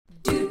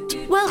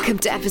Welcome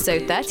to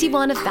episode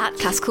 31 of That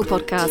Classical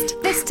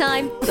Podcast. This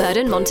time, Bird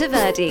and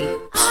Monteverdi.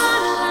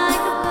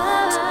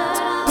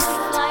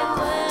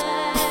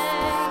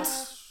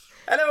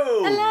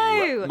 Hello!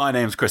 Hello! My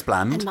name's Chris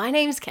Bland. And my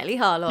name's Kelly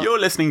Harlow. You're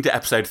listening to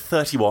episode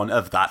 31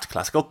 of That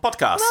Classical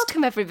Podcast.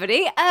 Welcome,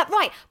 everybody.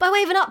 Right, by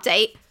way of an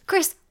update,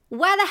 Chris,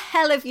 where the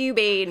hell have you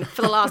been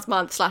for the last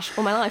month /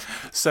 all my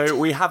life? So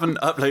we haven't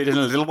uploaded in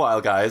a little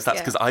while, guys. That's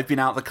because I've been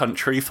out of the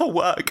country for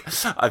work.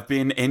 I've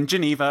been in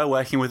Geneva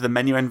working with the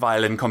Menuhin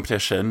violin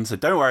competition. So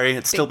don't worry,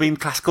 it's still been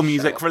classical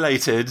music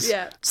related.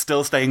 Yeah.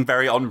 Still staying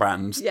very on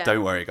brand. Yeah.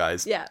 Don't worry,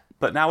 guys. Yeah.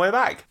 But now we're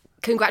back.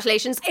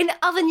 Congratulations. In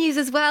other news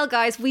as well,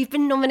 guys, we've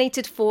been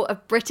nominated for a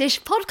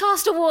British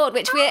Podcast Award,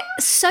 which we're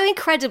so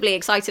incredibly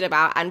excited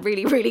about and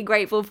really, really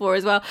grateful for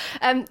as well.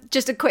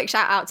 Just a quick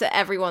shout out to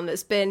everyone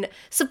that's been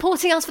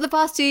supporting us for the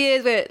past 2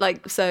 years. We're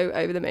so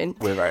over the moon.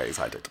 We're very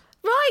excited.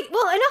 Right,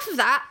 well, enough of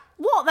that.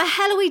 What the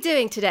hell are we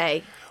doing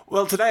today?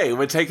 Well, today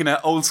we're taking it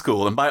old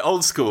school, and by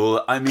old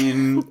school, I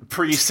mean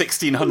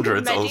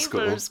pre-1600s old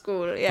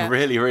school. Yeah.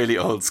 Really, really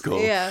old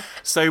school. Yeah.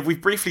 So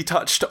we've briefly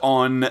touched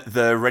on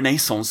the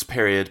Renaissance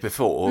period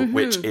before,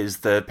 which is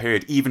the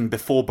period even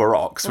before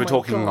Baroque. So we're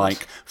talking God.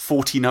 like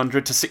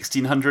 1400 to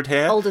 1600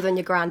 here. Older than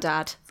your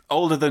granddad.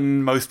 Older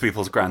than most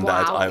people's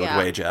granddad, Wow, I would yeah.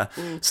 wager.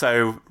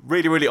 So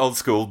really, really old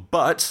school,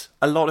 but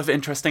a lot of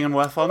interesting and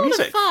worthwhile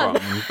music fun.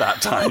 from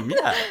that time.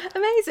 Yeah.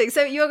 Amazing.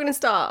 So you're going to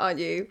start, aren't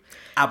you?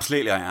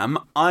 Absolutely, I am.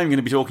 I'm going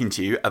to be talking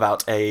to you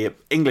about a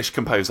English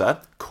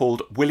composer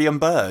called William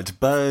Byrd.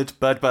 Byrd.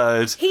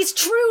 He's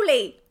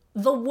truly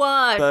the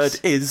word. Byrd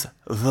is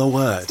the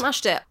word.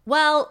 Smashed it.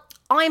 Well,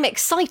 I'm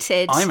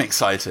excited. I'm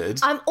excited.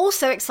 I'm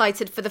also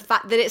excited for the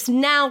fact that it's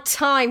now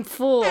time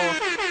for...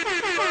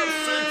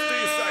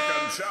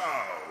 60-second show.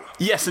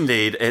 Yes,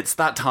 indeed. It's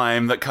that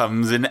time that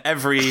comes in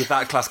every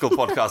That Classical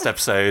Podcast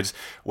episode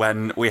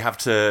when we have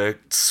to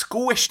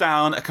squish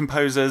down a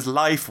composer's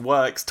life,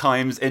 works,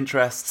 times,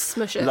 interests,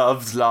 Smush it.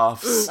 loves,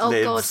 laughs, oh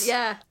lives God,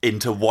 yeah.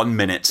 into 1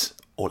 minute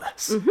or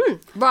less.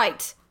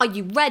 Right. Are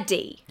you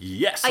ready?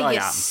 Yes, Are I you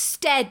am.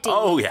 steady?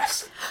 Oh,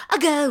 yes. A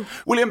go.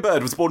 William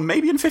Byrd was born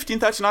maybe in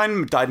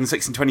 1539, died in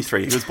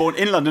 1623. He was born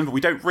in London, but we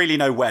don't really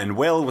know when.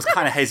 Will was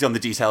kind of hazy on the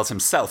details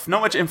himself.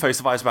 Not much info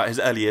survives about his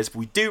early years, but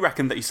we do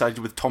reckon that he studied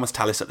with Thomas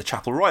Tallis at the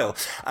Chapel Royal.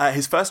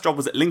 His first job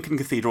was at Lincoln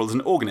Cathedral as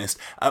an organist.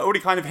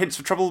 Already kind of hints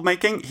of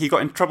troublemaking. He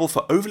got into trouble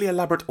for overly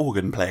elaborate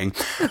organ playing.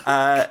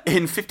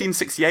 In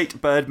 1568,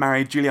 Byrd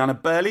married Juliana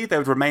Burley. They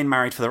would remain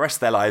married for the rest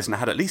of their lives and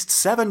had at least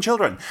 7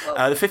 children.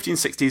 The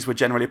 1560s were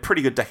generally a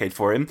pretty good decade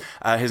for him.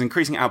 His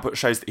increasing output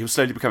shows that he was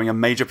slowly becoming a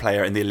major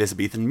player in the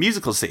Elizabethan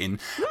musical scene.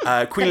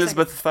 Queen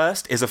Elizabeth I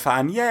is a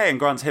fan, yay, and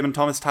grants him and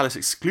Thomas Tallis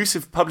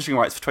exclusive publishing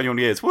rights for 21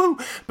 years, woo!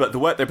 But the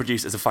work they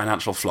produce is a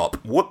financial flop.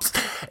 Whoops.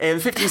 In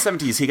the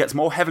 1570s, he gets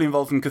more heavily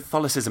involved in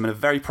Catholicism in a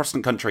very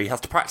Protestant country. He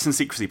has to practice in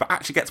secrecy, but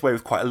actually gets away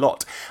with quite a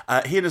lot.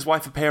 He and his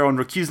wife appear on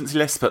recusancy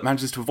lists, but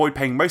manages to avoid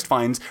paying most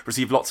fines,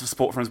 receive lots of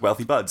support from his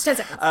wealthy buds. 10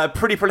 seconds.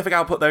 Pretty prolific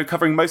output, though,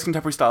 covering most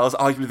contemporary styles,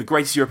 arguably the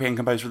greatest European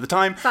composer of the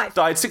time. 5.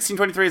 Died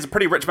 1623 as a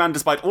pretty rich man,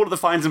 despite all of the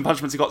fines and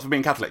punishments he got for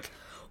being Catholic.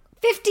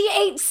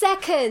 58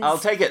 seconds. I'll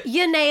take it.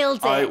 You nailed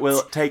it. I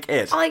will take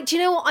it. Do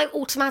you know what I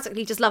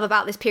automatically just love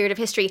about this period of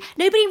history?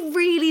 Nobody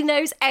really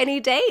knows any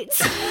dates.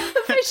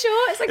 For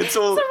sure. It's like, it's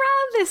around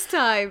this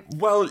time.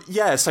 Well,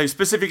 yeah, so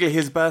specifically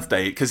his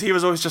birthday, because he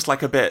was always just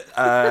like a bit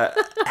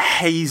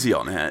hazy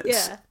on it.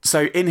 Yeah.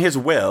 So in his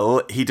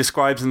will, he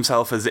describes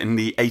himself as in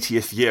the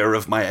 80th year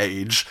of my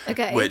age,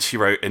 Okay. which he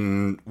wrote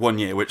in 1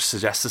 year, which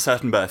suggests a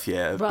certain birth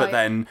year. But Right.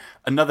 then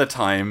another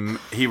time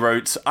he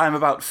wrote, I'm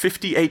about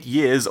 58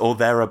 years or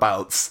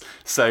thereabouts.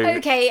 So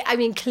Okay, I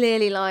mean,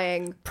 clearly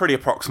lying. pretty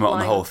approximate on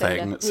the Lying whole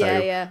finger. thing. So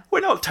Yeah. we're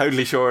not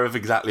totally sure of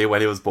exactly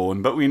when he was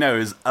born, but we know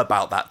it's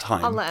about that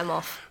time. I'll let him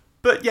off.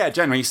 But yeah,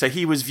 generally, so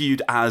he was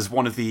viewed as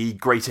one of the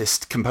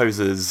greatest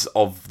composers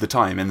of the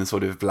time in the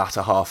sort of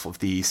latter half of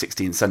the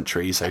 16th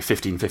century, so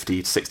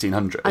 1550 to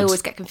 1600. I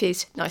always get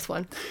confused. Nice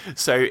one.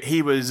 So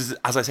he was,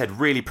 as I said,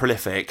 really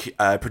prolific,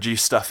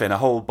 produced stuff in a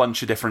whole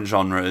bunch of different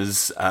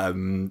genres,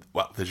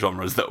 the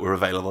genres that were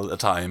available at the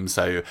time.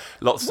 So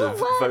lots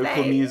of were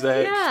vocal they?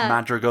 music, Yeah.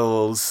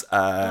 madrigals,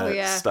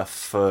 yeah. stuff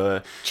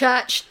for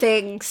Church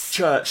things.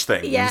 church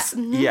things. Yeah,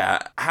 mhm. Yeah.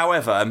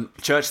 However,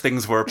 church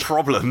things were a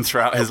problem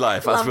throughout his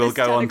life, as Love we'll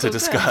this go on to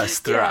technical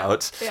discuss term.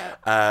 throughout.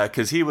 Yeah.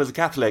 Because he was a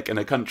Catholic in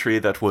a country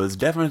that was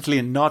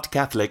definitely not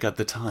Catholic at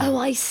the time. Oh,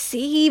 I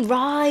see.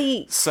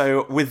 Right.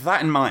 So, with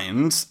that in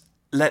mind,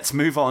 let's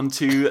move on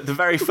to the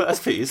very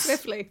first piece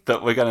Swiftly.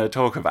 that we're going to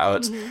talk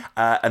about,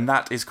 and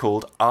that is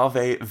called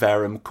Ave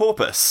Verum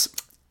Corpus.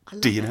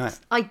 Do you know it?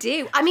 I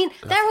do. I mean,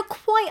 there are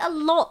quite a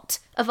lot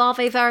of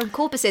Ave Verum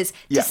corpuses.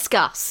 Yeah.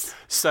 Discuss.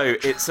 So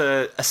it's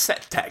a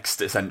set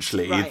text,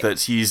 essentially, Right.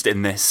 that's used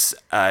in this.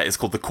 It's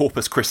called the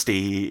Corpus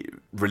Christi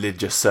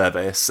religious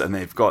service, and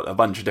they've got a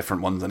bunch of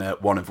different ones in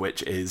it, one of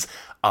which is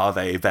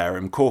Ave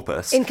Verum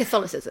Corpus. In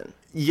Catholicism.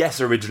 Yes,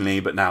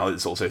 originally, but now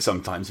it's also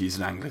sometimes used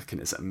in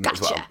Anglicanism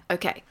as well. Gotcha.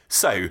 Okay.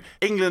 So,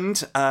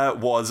 England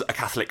was a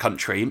Catholic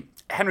country.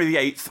 Henry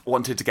VIII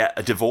wanted to get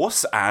a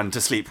divorce and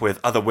to sleep with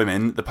other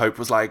women. The Pope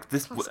was like,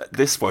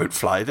 this won't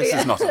fly. This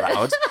is not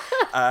allowed.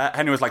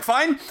 Henry was like,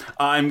 fine,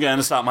 I'm going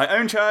to start my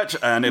own church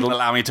and it'll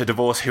allow me to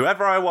divorce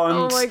whoever I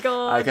want. Oh my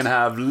God. I can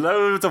have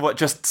loads of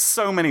just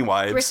so many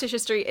wives. British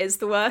history is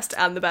the worst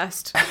and the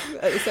best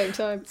at the same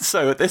time.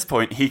 So at this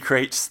point, he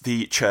creates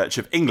the Church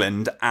of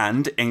England,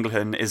 and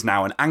England is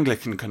now an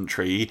Anglican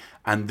country,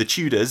 and the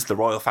Tudors, the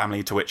royal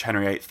family to which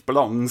Henry VIII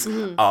belongs,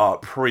 are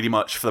pretty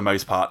much, for the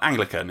most part,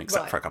 Anglican,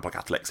 except for a couple of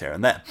Catholics here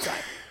and there.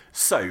 Right.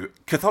 So,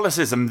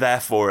 Catholicism,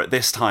 therefore, at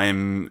this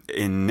time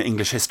in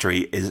English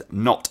history, is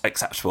not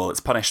acceptable. It's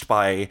punished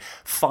by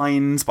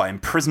fines, by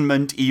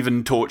imprisonment,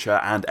 even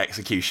torture and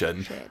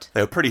execution. Shit.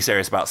 They were pretty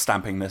serious about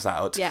stamping this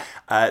out. Yeah.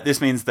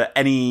 This means that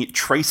any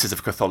traces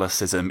of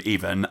Catholicism,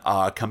 even,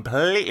 are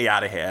completely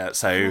out of here.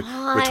 So,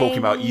 we're talking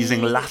about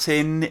using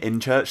Latin in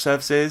church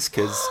services,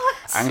 because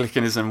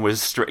Anglicanism was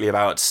strictly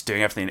about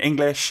doing everything in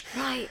English.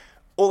 Right.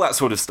 All that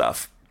sort of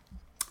stuff.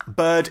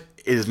 Byrd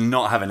is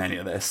not having any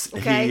of this.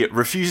 Okay. He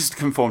refuses to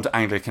conform to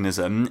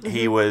Anglicanism.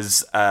 He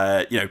was,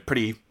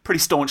 pretty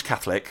staunch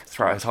Catholic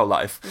throughout his whole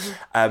life.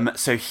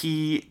 So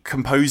he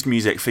composed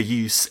music for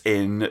use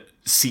in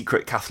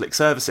secret Catholic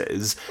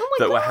services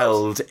that were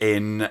held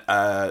in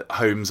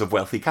homes of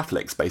wealthy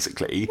Catholics,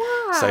 basically.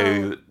 Wow.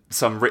 So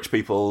some rich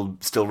people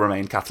still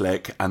remained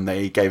Catholic, and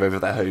they gave over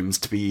their homes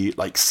to be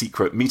like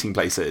secret meeting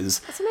places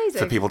That's amazing.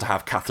 for people to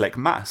have Catholic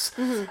mass.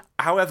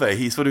 However,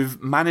 he sort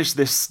of managed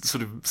this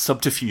sort of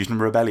subterfuge and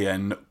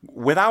rebellion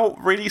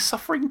without really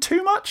suffering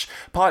too much,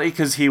 partly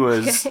because he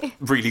was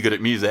really good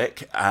at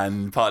music,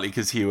 and partly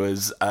because he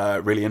was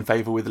really in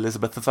favour with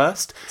Elizabeth I.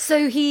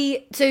 So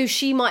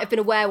she might have been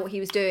aware what he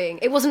was doing.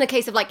 It wasn't a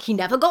case of like he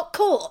never got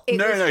caught. It was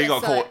No, he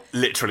just got caught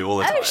literally all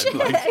the time. shit,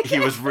 Like, he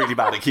was really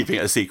bad at keeping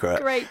it a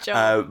secret. Great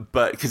job.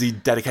 But because he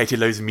dedicated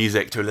loads of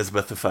music to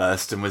Elizabeth I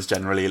and was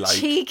generally like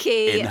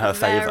Cheeky, in her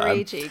favour.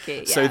 very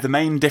cheeky. So yeah. the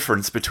main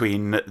difference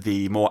between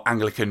the more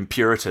Anglican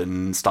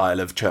Puritan style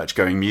of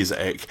church-going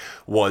music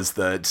was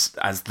that,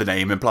 as the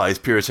name implies,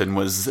 Puritan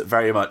was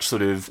very much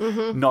sort of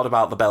not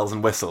about the bells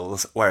and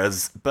whistles,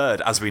 whereas Byrd,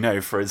 as we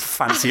know, for his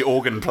fancy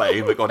organ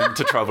playing that got him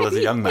into trouble as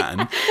a young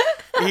man,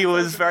 he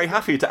was very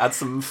happy to add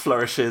some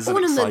flourishes and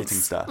Ornaments. exciting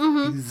stuff.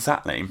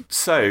 Exactly.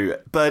 So,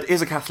 Byrd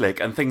is a Catholic,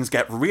 and things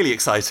get really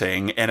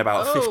exciting in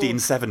about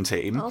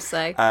 1517. I'll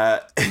say.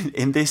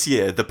 In this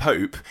year, the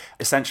Pope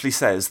essentially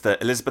says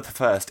that Elizabeth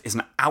I is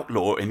an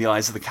outlaw in the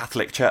eyes of the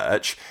Catholic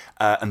Church,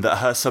 and that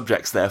her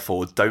subjects,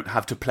 therefore, don't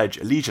have to pledge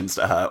allegiance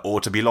to her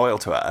or to be loyal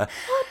to her.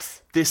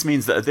 What? This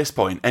means that at this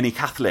point, any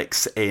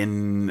Catholics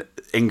in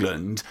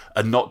England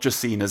are not just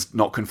seen as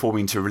not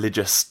conforming to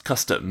religious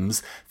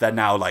customs, they're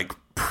now like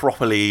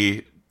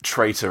properly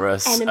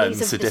traitorous Enemies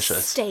and of seditious.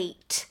 the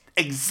state.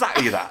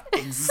 Exactly that.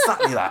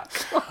 Exactly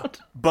that. God.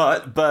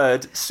 But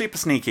Byrd, super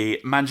sneaky,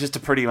 manages to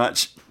pretty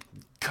much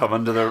go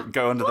under the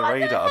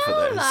radar for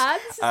hell, this. man?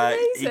 This is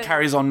He amazing.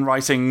 carries on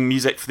writing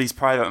music for these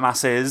private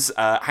masses,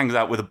 hangs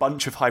out with a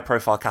bunch of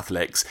high-profile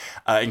Catholics,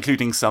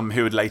 including some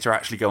who would later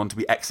actually go on to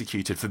be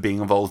executed for being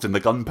involved in the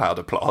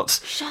gunpowder plot.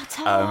 Shut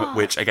up.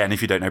 Which, again,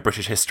 if you don't know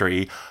British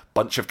history,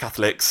 bunch of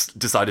Catholics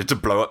decided to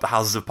blow up the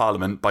Houses of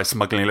Parliament by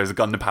smuggling loads of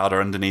gunpowder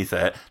underneath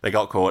it. They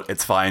got caught.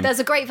 It's fine. There's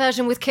a great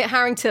version with Kit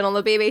Harington on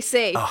the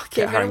BBC. Oh, Give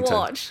Kit it a Harington.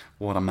 watch.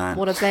 What a man.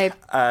 What a babe.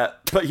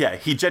 But yeah,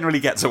 he generally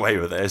gets away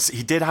with this.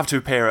 He did have to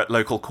appear at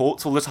local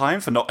courts all the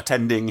time for not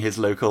attending his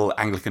local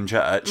Anglican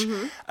church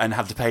and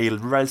had to pay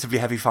relatively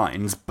heavy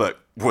fines, but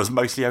was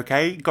mostly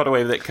okay. Got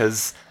away with it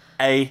because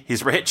A,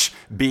 he's rich,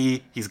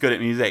 B, he's good at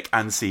music,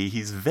 and C,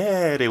 he's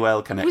very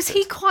well connected. Was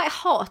he quite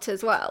hot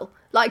as well?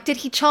 Like, did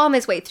he charm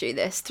his way through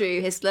this,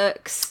 through his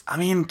looks? I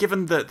mean,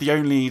 given that the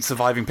only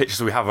surviving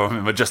pictures we have of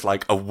him are just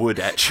like a wood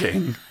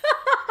etching...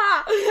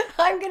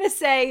 I'm going to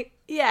say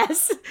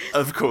yes.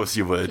 Of course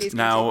you would. Please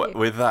Now, continue.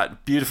 with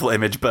that beautiful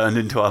image burned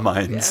into our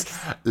minds,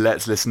 Yes.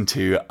 let's listen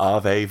to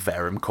Ave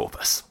Verum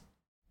Corpus.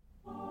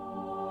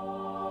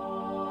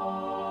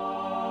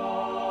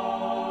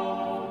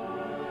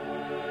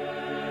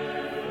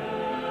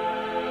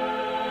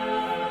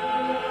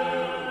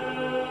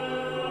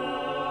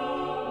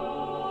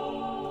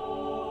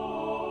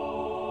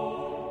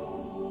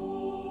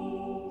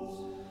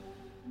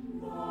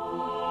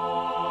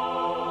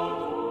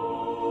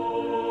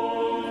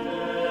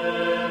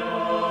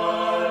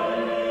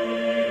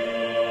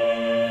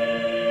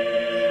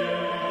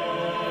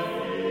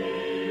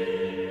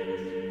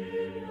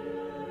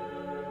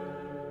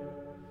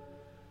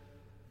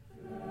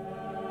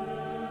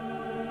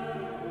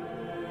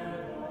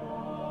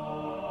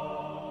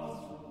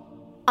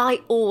 I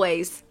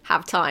always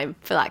have time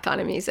for that kind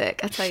of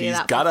music. I tell you She's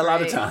that. got for a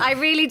lot of free. time. I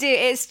really do.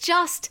 It's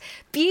just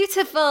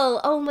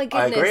beautiful. Oh my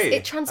goodness. agree. It I agree.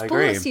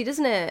 transports you,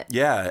 doesn't it?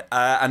 Yeah,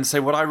 and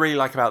so what I really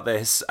like about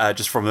this,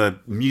 just from a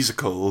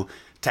musical,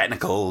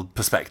 technical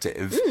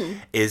perspective,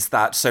 is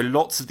that so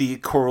lots of the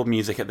choral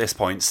music at this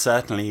point,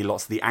 certainly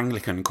lots of the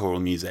Anglican choral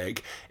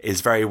music,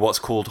 is very what's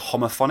called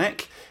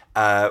homophonic,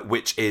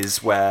 which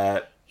is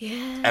where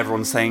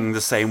everyone's saying the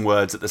same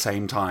words at the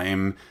same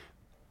time,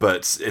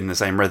 but in the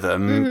same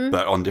rhythm,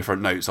 but on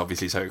different notes,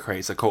 obviously, so it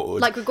creates a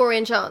chord. Like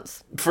Gregorian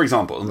chants. For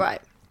example.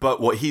 Right. But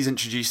what he's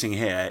introducing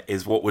here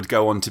is what would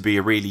go on to be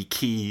a really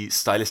key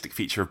stylistic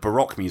feature of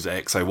Baroque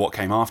music, so what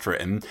came after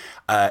him.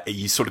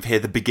 You sort of hear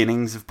the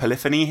beginnings of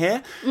polyphony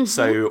here.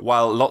 So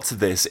while lots of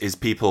this is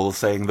people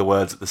saying the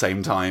words at the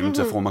same time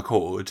to form a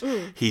chord,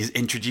 he's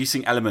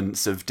introducing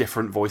elements of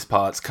different voice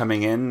parts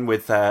coming in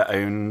with their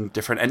own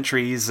different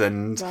entries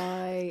and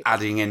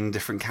adding in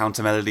different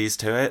counter melodies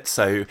to it.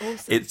 So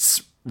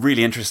it's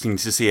really interesting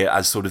to see it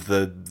as sort of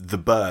the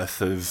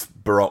birth of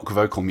Baroque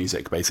vocal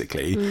music,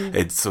 basically.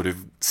 It sort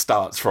of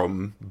starts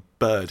from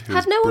Bird, who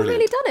Had no one brilliant.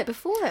 really done it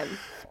before him?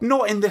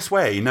 Not in this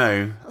way,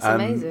 no. That's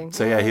amazing.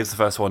 So yeah, he was the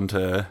first one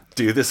to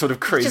do this sort of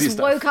crazy Just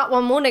stuff. woke up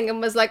one morning and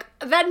was like,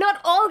 they're not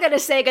all going to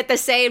sing at the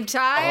same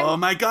time. Oh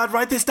my God,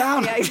 write this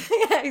down! Yeah,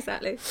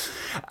 exactly.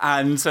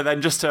 And so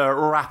then just to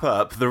wrap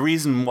up, the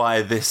reason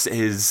why this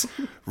is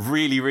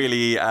really,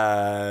 really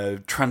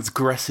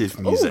transgressive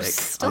music,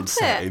 stop I'd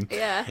say, it.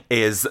 Yeah.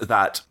 is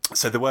that,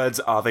 so the words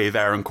Ave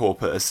Verum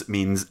Corpus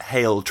means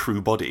hail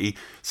true body.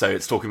 So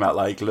it's talking about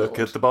like, look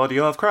at the body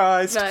of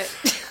Christ. Right.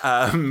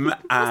 And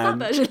That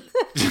version.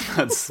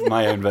 that's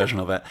my own version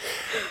of it.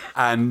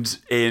 And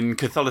in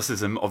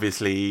Catholicism,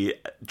 obviously,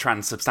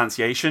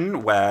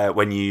 transubstantiation, where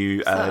when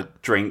you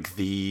drink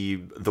the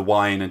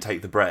wine and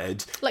take the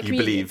bread, Like you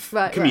communion. believe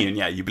Right, communion.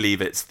 Yeah, you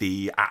believe it's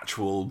the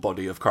actual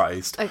body of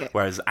Christ. Okay.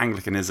 Whereas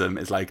Anglicanism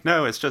is like,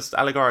 no, it's just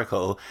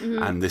allegorical.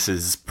 And this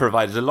has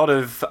provided a lot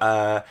of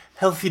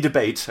healthy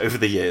debate over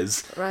the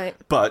years. Right.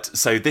 But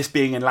so this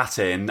being in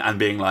Latin and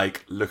being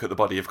like, look at the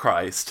body of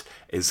Christ,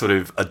 is sort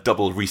of a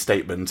double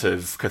restatement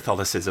of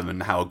Catholicism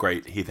and how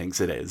great he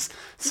thinks it is.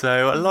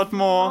 So a lot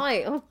more,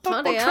 Right. Oh, lot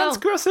bloody more hell.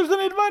 transgressive than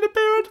it might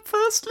appear at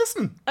first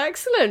listen.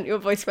 Excellent. Your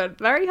voice went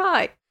very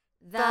high.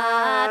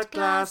 That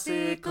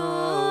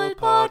classical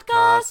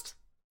podcast.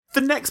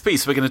 The next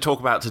piece we're going to talk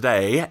about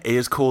today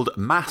is called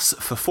Mass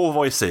for Four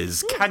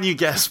Voices. Can you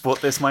guess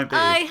what this might be?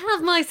 I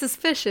have my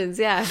suspicions,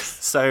 yes.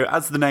 So,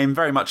 as the name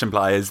very much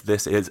implies,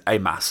 this is a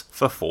Mass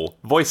for four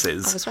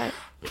voices. I was right.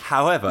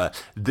 However,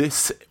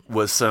 this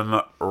was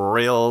some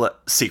real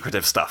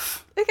secretive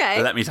stuff.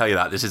 Okay. Let me tell you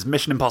that. This is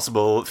Mission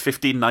Impossible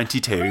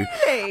 1592.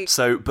 Really?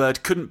 So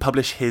Bird couldn't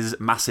publish his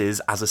masses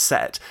as a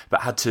set,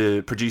 but had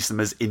to produce them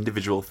as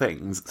individual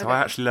things. So I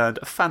actually learned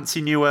a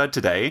fancy new word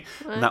today,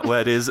 and that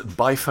word is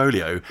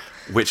bifolio,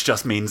 which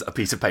just means a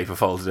piece of paper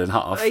folded in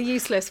half. A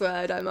useless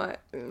word, I might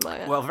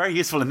Well, very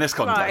useful in this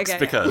context okay.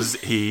 because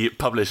he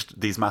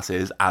published these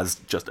masses as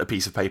just a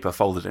piece of paper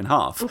folded in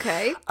half.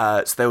 Okay.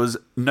 So there was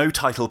no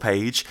title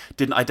page,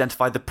 didn't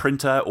identify the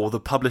printer or the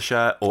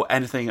publisher or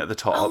anything at the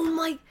top. Oh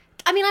my...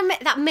 I mean,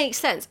 that makes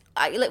sense.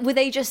 Were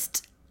they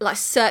just, like,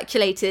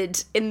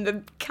 circulated in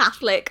the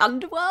Catholic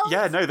underworld?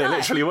 Yeah, no, they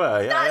literally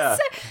were. Yeah, yeah.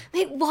 That's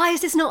mate, why is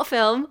this not a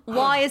film?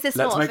 Why is this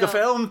Let's not make a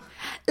film.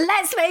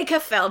 Let's make a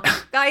film.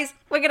 Guys,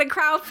 we're going to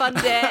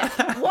crowdfund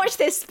it. Watch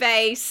this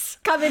space.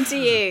 Coming to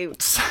you.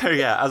 So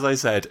yeah, as I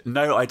said,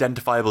 no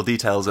identifiable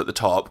details at the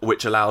top,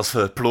 which allows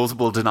for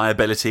plausible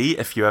deniability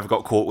if you ever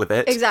got caught with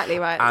it. Exactly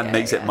right. And Yeah,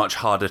 makes yeah. it much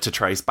harder to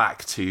trace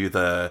back to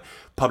the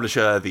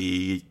publisher,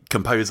 the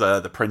composer,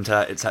 the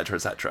printer, etc.,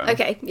 etc.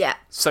 Okay, yeah.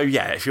 So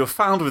yeah, if you're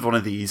found with one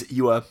of these,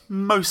 you are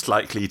most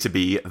likely to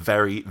be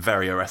very,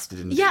 very arrested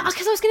indeed. Yeah,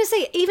 because I was going to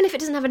say, even if it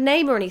doesn't have a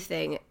name or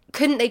anything,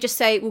 couldn't they just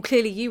say, well,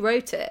 clearly you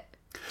wrote it?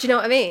 Do you know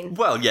what I mean?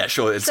 Well, yeah,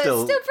 sure. It's So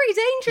still it's still pretty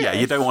dangerous.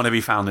 Yeah, you don't want to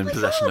be found in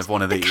possession of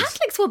one of these. The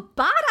Catholics were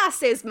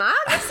badasses, man.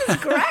 This is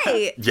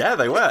great. Yeah,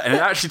 they were. And it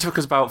actually took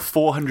us about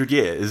 400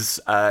 years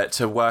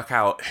to work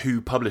out who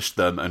published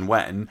them and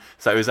when.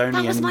 So it was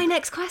only That was my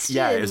next question.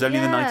 Yeah, it was only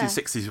in the Yeah.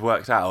 1960s we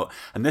worked out.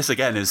 And this,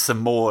 again, is some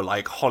more,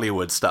 like,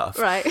 Hollywood stuff.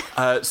 Right.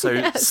 So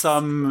Yes.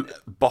 some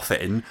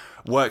boffin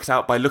worked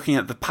out by looking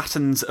at the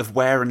patterns of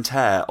wear and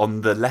tear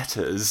on the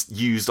letters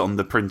used on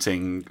the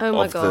printing Oh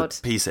my of God.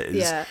 the pieces.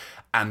 Yeah.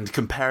 And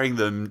comparing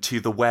them to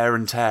the wear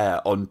and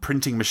tear on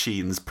printing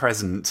machines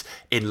present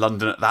in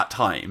London at that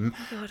time,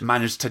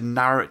 managed to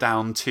narrow it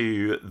down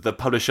to the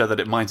publisher that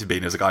it might have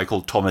been as a guy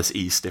called Thomas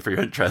East, if you're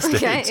interested.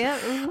 Okay, yeah,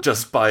 mhm.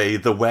 Just by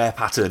the wear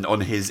pattern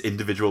on his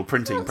individual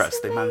printing press,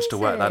 they managed to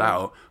work that amazing.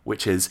 out,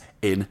 which is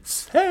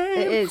insane.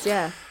 It is,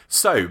 yeah.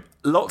 So,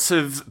 lots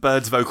of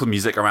Bird's vocal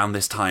music around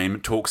this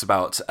time talks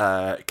about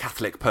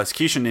Catholic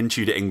persecution in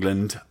Tudor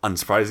England.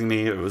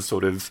 Unsurprisingly, it was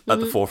sort of at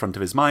the forefront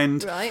of his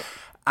mind. Right.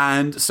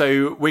 And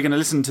so we're going to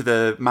listen to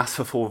the Mass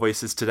for Four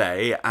Voices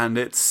today, and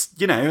it's,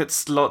 you know,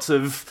 it's lots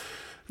of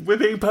we're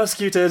being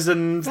persecuted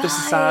and this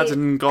is sad Right,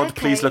 and God,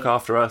 okay. please look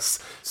after us.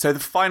 So the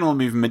final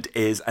movement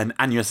is an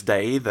Agnus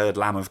Dei, the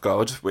Lamb of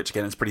God, which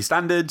again is pretty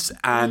standard,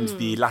 and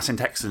the Latin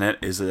text in it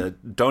is a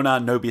Dona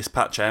Nobis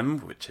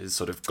Pacem, which is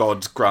sort of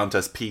God grant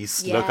us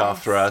peace, look Yes.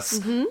 after us,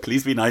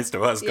 please be nice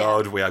to us,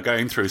 God, we are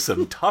going through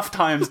some tough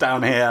times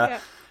down here.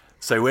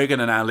 So we're going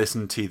to now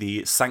listen to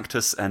the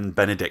Sanctus and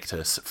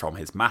Benedictus from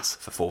his Mass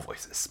for Four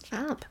Voices.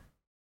 Fab.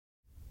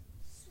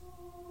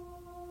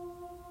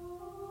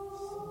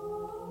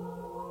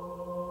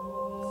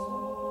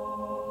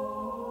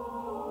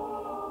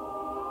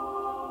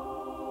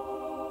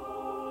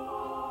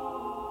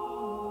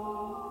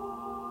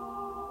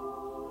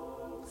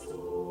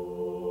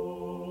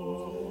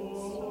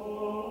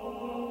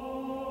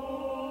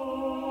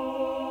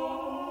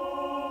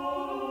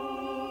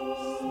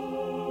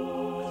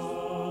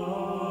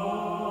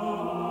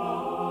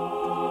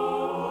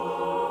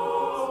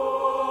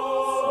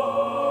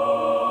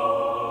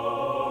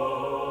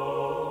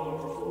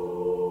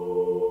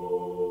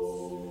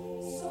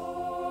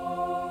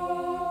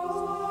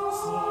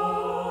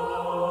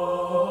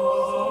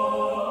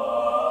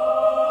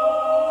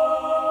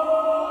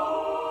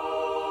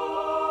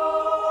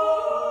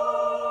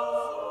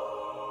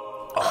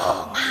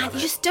 Man, you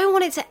just don't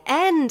want it to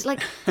end.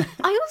 Like,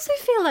 I also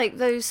feel like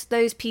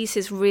those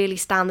pieces really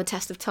stand the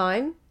test of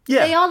time.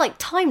 Yeah. They are like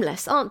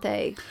timeless, aren't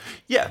they?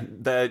 Yeah,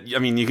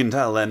 you can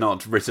tell they're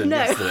not written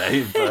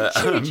yesterday. But,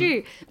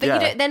 True.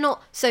 But they're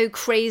not so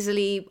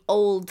crazily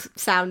old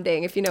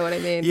sounding, if you know what I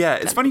mean. Yeah,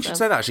 it's funny you should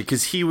say that, actually,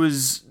 because he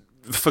was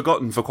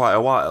forgotten for quite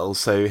a while,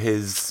 so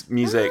his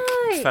music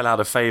fell out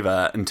of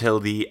favour until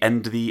the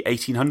end of the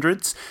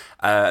 1800s,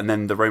 and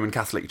then the Roman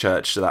Catholic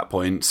Church at that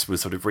point was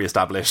sort of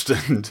re-established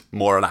and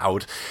more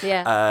allowed.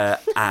 Yeah.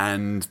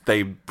 And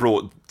they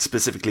brought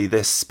specifically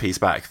this piece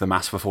back, the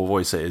Mass for Four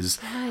Voices,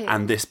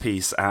 and this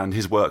piece and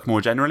his work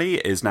more generally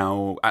is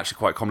now actually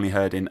quite commonly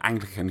heard in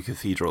Anglican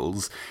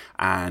cathedrals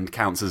and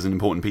counts as an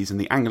important piece in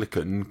the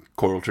Anglican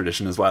choral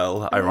tradition as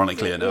well,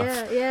 ironically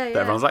enough. Yeah.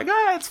 Everyone's like,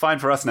 it's fine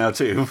for us now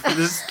too.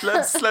 Just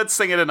let's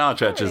sing it in our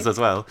churches as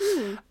well.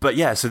 But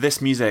yeah, so this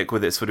music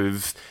with its sort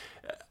of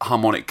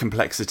harmonic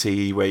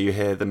complexity where you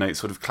hear the notes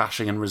sort of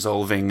clashing and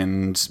resolving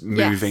and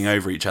moving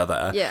over each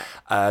other.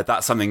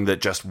 That's something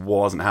that just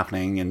wasn't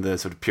happening in the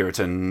sort of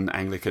Puritan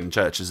Anglican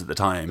churches at the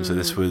time. So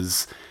this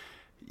was,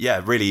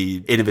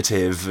 really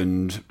innovative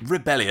and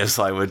rebellious,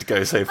 I would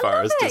go so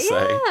far as to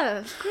say.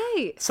 Yeah,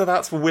 great. So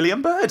that's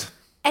William Byrd.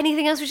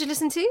 Anything else we should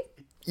listen to?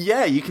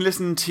 Yeah, you can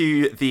listen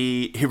to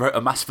he wrote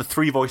a Mass for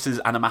 3 voices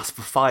and a Mass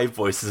for 5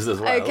 voices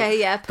as well. Okay,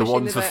 yeah. The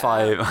one for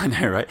 5, I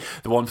know, right?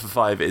 The one for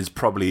 5 is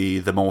probably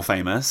the more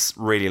famous.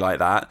 Really like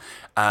that.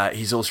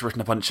 He's also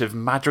written a bunch of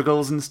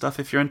madrigals and stuff,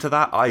 if you're into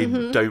that. I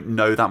don't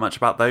know that much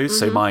about those,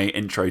 so my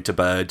intro to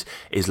Byrd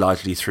is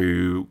largely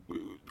through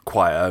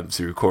choir,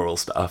 through choral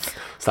stuff.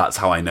 So that's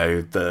how I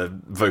know the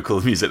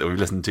vocal music that we've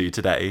listened to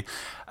today.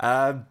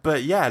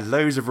 But yeah,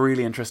 loads of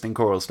really interesting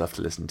choral stuff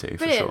to listen to.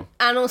 Brilliant. For sure.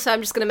 And also, I'm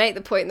just going to make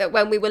the point that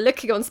when we were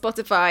looking on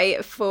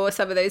Spotify for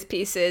some of those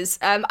pieces,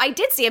 I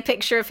did see a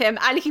picture of him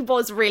and he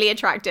was really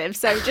attractive.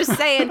 So just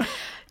saying,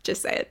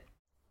 just say it.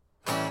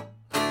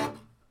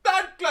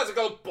 That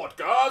Classical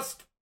Podcast!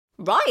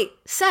 Right,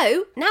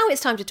 so now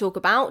it's time to talk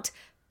about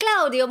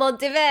Claudio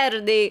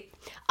Monteverdi.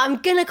 I'm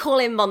going to call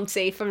him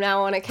Monty from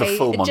now on, okay? The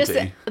full Monty.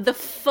 Just the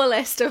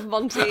fullest of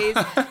Monties.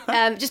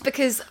 Just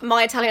because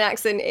my Italian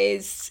accent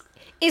is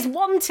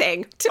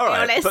wanting, to be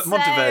honest. But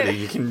Monteverdi,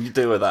 you can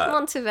do with that.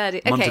 Monteverdi.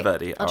 Okay,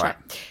 Monteverdi, I'll try.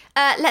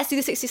 Let's do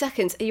the 60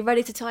 seconds. Are you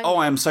ready to time? Oh,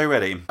 I am so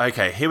ready.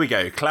 Okay, here we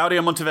go.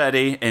 Claudio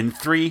Monteverdi in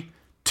 3,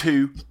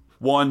 2,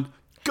 1...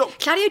 Go.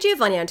 Claudio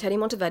Giovanni Antonio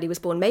Monteverdi was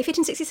born May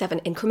 1567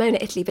 in Cremona,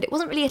 Italy, but it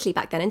wasn't really Italy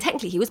back then, and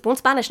technically he was born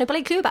Spanish. No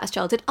bloody clue about his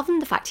childhood, other than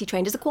the fact he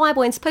trained as a choir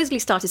boy and supposedly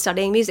started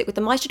studying music with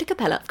the Maestro di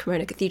Cappella of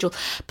Cremona Cathedral.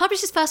 Published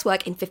his first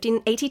work in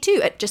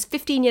 1582 at just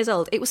 15 years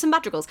old. It was some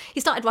madrigals. He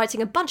started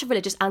writing a bunch of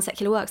religious and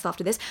secular works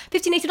after this.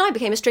 1589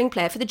 became a string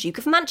player for the Duke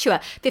of Mantua.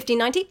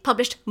 1590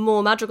 published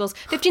more madrigals.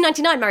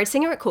 1599 married a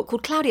singer at court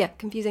called Claudia.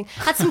 Confusing.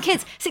 Had some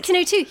kids.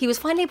 1602 he was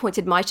finally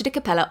appointed Maestro di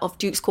Cappella of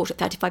Duke's Court at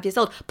 35 years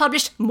old.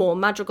 Published more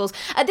madrigals.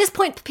 At this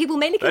point, people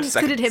mainly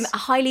considered him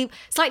a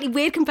slightly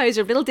weird composer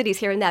of little ditties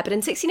here and there, but in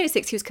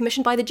 1606 he was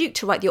commissioned by the Duke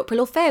to write the opera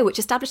L'Orfeo, which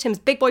established him as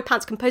big boy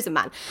pants composer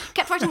man.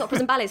 Kept writing operas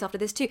and ballets after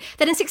this too.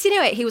 Then in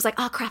 1608 he was like,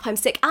 crap, I'm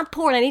sick and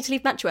poor and I need to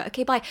leave Mantua.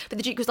 Okay, bye. But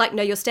the Duke was like,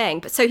 no, you're staying.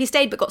 But so he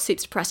stayed but got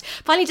soups depressed.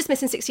 Finally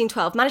dismissed in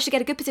 1612, managed to get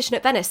a good position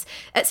at Venice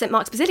at St.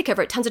 Mark's Basilica,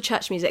 wrote tons of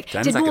church music,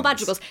 did more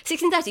madrigals.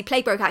 1630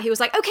 plague broke out. He was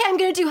like, okay, I'm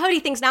going to do holy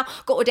things now.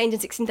 Got ordained in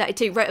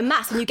 1632, wrote a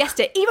mass, and you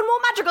guessed it, even more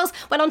madrigals.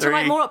 Went on to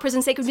write more operas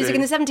and sacred music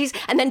in the 70s,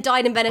 and then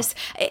died in Venice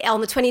on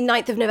the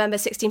 29th of November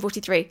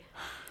 1643.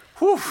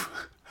 Whew.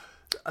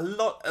 A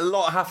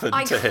lot happened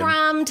to him. I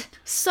crammed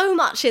so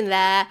much in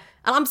there,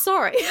 and I'm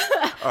sorry.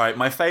 All right,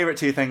 my favourite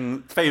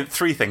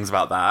 3 things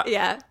about that.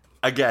 Yeah.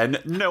 Again,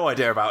 no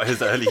idea about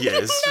his early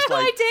years. No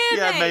idea,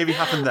 yeah, mate. Maybe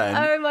happened then.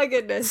 Oh my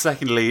goodness.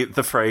 Secondly,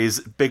 the phrase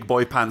 "big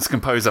boy pants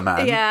composer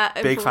man." Yeah,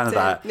 big fan of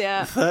that.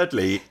 Yeah.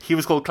 Thirdly, he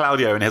was called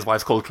Claudio and his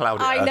wife's called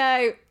Claudia. I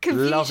know.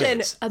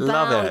 Confusion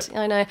Love abound. it.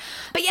 I know.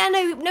 But yeah,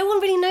 no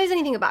one really knows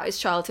anything about his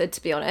childhood,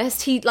 to be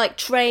honest. He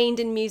trained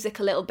in music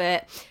a little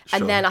bit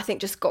and then I think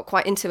just got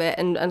quite into it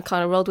and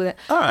kind of rolled with it.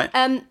 All right.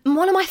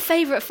 One of my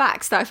favourite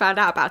facts that I found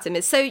out about him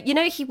is, so you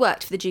know he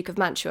worked for the Duke of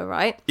Mantua,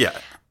 right? Yeah.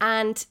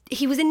 And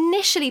he was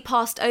initially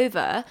passed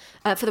over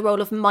for the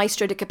role of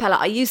Maestro di Cappella.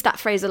 I use that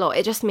phrase a lot.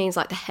 It just means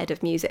like the head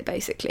of music,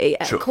 basically,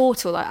 at a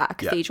court or like at a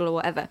cathedral or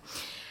whatever.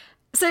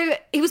 So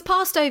he was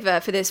passed over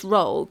for this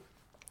role,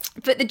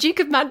 but the Duke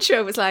of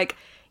Mantua was like,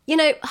 you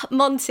know,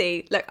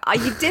 Monty, look,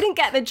 you didn't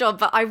get the job,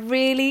 but I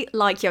really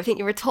like you. I think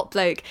you're a top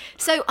bloke.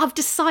 So I've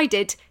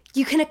decided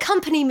you can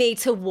accompany me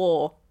to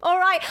war. All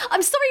right?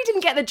 I'm sorry you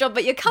didn't get the job,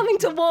 but you're coming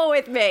to war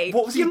with me.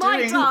 What was he doing? You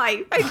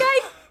might die,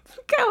 okay?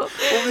 Go.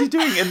 What was he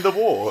doing in the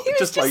war? He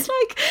was just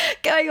like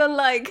going on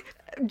like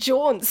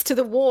jaunts to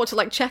the war to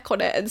like check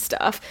on it and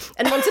stuff,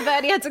 and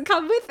Monteverdi had to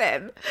come with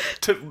him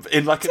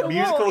in like a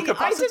musical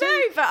capacity. I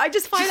don't know, but I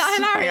just find that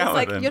hilarious.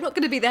 Like, you're not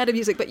going to be the head of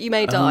music, but you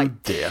may die. Oh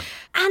dear.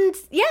 And And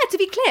yeah, to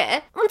be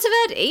clear,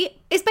 Monteverdi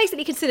is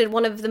basically considered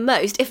one of the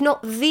most, if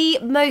not the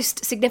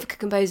most significant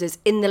composers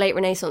in the late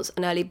Renaissance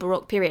and early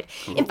Baroque period.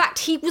 In fact,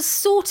 he was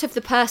sort of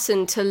the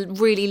person to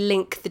really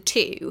link the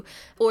two,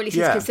 or at least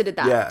he's considered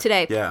that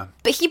today. Yeah.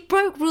 But he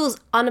broke rules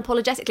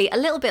unapologetically, a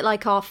little bit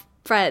like our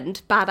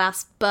friend,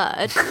 Badass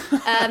Bird.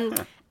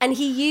 And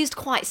he used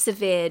quite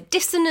severe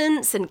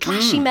dissonance and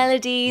clashy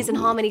melodies and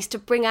harmonies to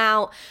bring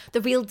out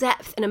the real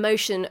depth and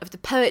emotion of the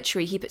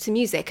poetry he put to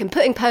music. And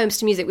putting poems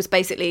to music was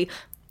basically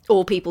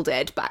all people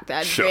did back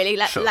then, really,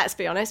 let's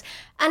be honest.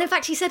 And in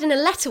fact, he said in a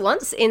letter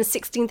once in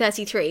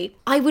 1633,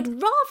 I would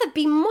rather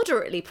be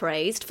moderately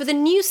praised for the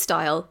new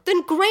style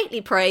than greatly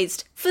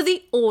praised for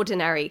the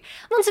ordinary.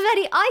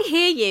 Monteverdi, I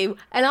hear you,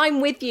 and I'm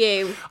with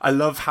you. I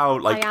love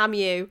how, I am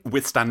you.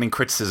 Withstanding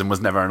criticism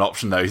was never an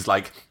option, though. He's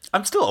like,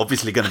 I'm still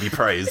obviously going to be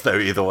praised, though,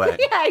 either way.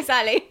 Yeah,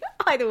 exactly.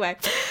 Either way.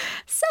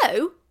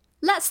 So,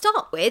 let's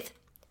start with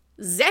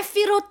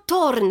Zeffiro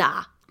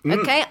Torna.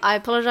 Okay, I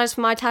apologise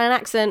for my Italian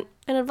accent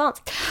in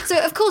advance.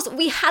 So, of course,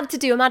 we had to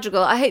do a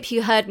madrigal. I hope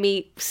you heard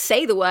me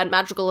say the word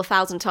madrigal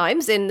 1,000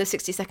 times in the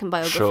 60-second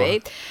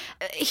biography.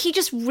 Sure. He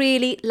just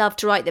really loved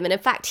to write them. And in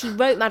fact, he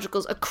wrote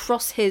madrigals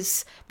across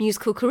his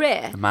musical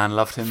career. The man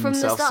loved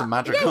himself some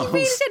madrigals. Yeah, he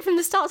really did, from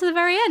the start to the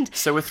very end.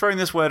 So we're throwing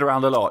this word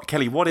around a lot.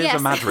 Kelly, what is a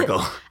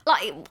madrigal?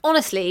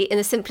 Honestly, in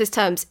the simplest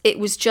terms, it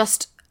was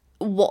just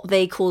what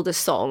they called a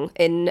song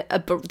in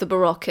the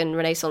Baroque and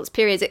Renaissance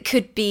periods. It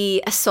could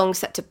be a song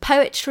set to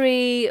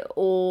poetry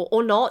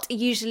or not,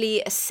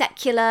 usually a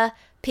secular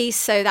piece,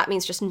 so that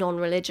means just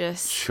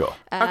non-religious. Sure.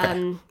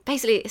 Okay.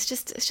 Basically, it's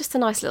just a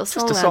nice little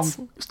song. Just a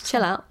song.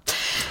 Chill out.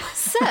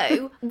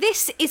 So,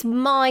 this is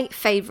my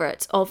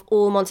favourite of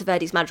all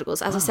Monteverdi's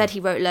madrigals. As I said, he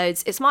wrote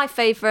loads. It's my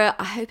favourite.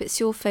 I hope it's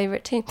your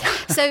favourite too.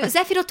 So,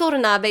 Zeffiro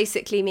Torna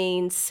basically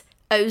means,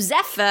 oh,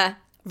 Zephyr,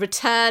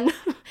 return.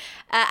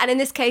 And in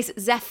this case,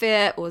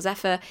 Zephyr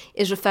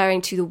is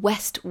referring to the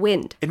west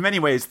wind. In many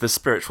ways, the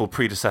spiritual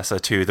predecessor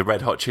to the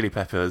Red Hot Chili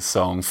Peppers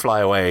song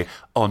Fly Away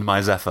on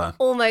My Zephyr.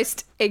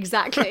 Almost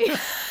exactly.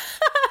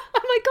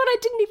 Oh my God, I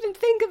didn't even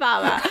think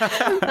about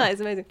that. That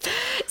is amazing.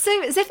 So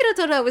Zeffiro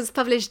Torna was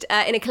published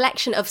in a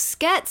collection of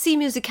Scherzi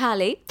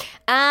Musicali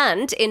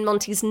and in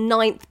Monti's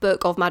 9th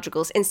book of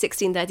madrigals in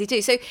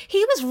 1632. So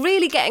he was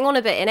really getting on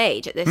a bit in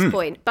age at this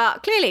point,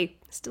 but clearly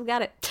still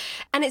got it.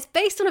 And it's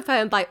based on a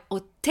poem by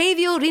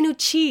Ottavio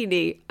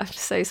Rinuccini, I'm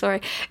so sorry,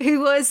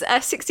 who was a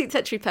 16th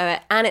century poet,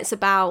 and it's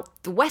about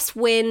the west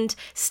wind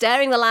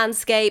stirring the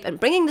landscape and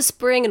bringing the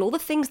spring and all the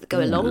things that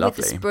go along with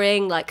the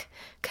spring, like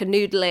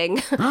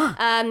canoodling.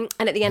 And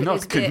at the end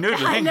Not of his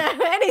canoodling. I know,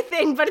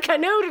 anything but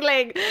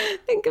canoodling.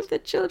 Think of the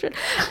children.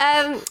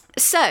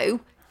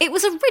 So it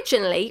was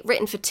originally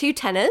written for 2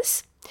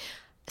 tenors.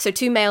 So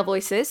 2 male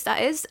voices,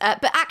 that is.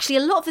 But actually,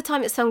 a lot of the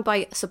time it's sung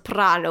by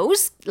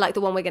sopranos, like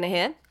the one we're going to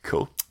hear.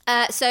 Cool.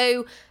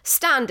 So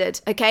standard,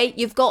 okay?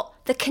 You've got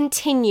the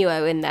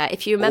continuo in there.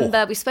 If you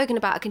remember, we've spoken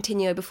about a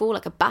continuo before,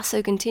 like a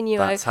basso continuo.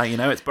 That's how you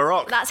know it's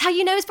Baroque. That's how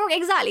you know it's Baroque,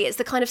 exactly. It's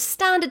the kind of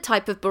standard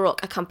type of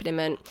Baroque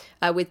accompaniment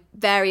with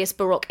various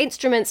Baroque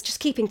instruments, just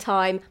keeping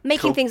time,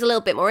 making things a little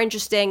bit more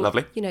interesting.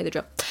 Lovely. You know the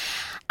drill.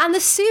 And the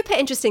super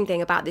interesting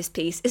thing about this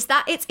piece is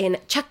that it's in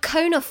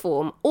chaconne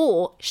form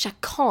or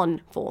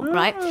chaconne form,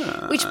 right?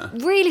 Which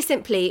really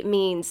simply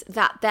means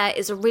that there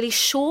is a really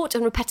short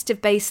and repetitive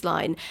bass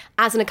line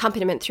as an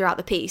accompaniment throughout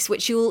the piece,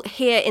 which you'll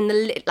hear in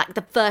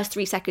the first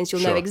 3 seconds,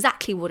 you'll know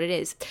exactly what it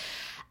is.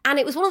 And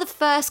it was one of the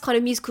first kind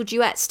of musical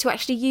duets to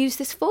actually use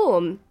this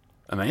form.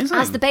 Amazing.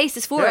 As the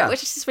basis for it,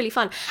 which is just really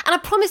fun. And I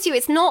promise you,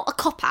 it's not a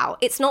cop-out.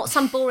 It's not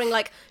some boring,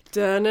 like,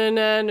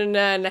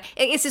 da-na-na-na-na.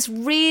 It's this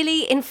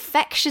really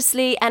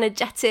infectiously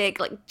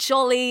energetic, like,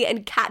 jolly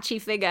and catchy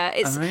figure.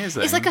 It's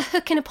amazing. It's like a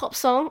hook in a pop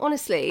song,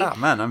 honestly. Oh,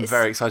 man, I'm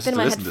very excited to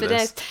listen to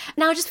this.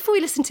 Now, just before we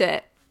listen to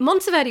it,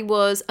 Monteverdi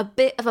was a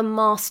bit of a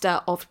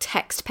master of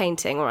text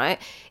painting, all right?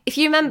 If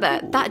you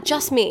remember, that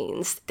just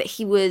means that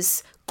he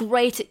was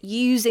great at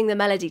using the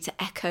melody to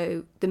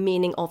echo the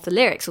meaning of the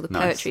lyrics or the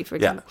poetry, for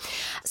example. Yeah.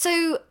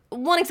 So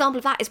one example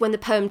of that is when the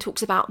poem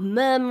talks about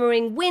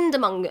murmuring wind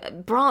among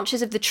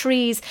branches of the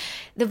trees.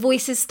 The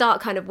voices start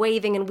kind of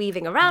waving and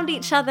weaving around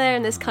each other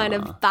in this kind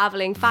of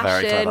babbling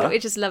fashion,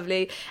 which is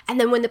lovely. And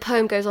then when the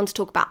poem goes on to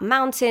talk about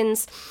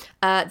mountains,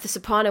 the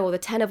soprano or the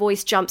tenor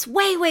voice jumps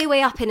way, way,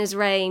 way up in his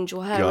range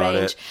or her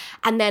range.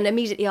 And then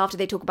immediately after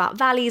they talk about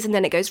valleys, and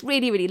then it goes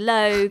really, really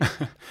low.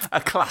 A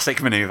classic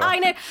manoeuvre. I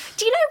know.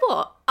 Do you know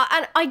what?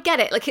 I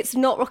get it, like it's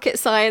not rocket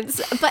science,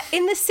 but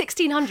in the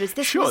 1600s,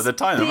 this was the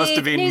time, it must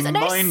have been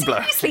mind-blowing.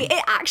 Seriously,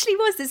 it actually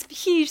was this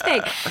huge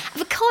thing.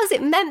 Because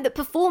it meant that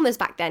performers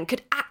back then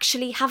could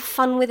actually have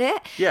fun with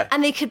it. Yeah.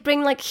 And they could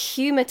bring like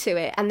humour to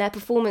it and their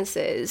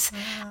performances.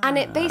 And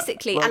it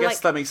basically... Well, and I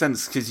guess that makes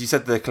sense, because you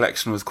said the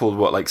collection was called,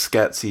 what, like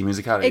Scherzi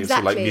Musicali?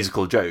 Exactly. So like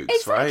musical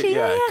jokes, right?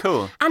 Yeah,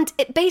 cool. And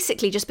it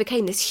basically just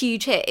became this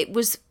huge hit. It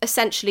was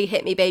essentially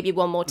Hit Me Baby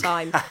One More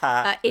Time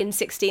in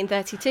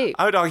 1632.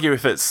 I would argue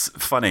if it's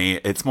funny,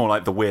 it's more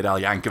like the Weird Al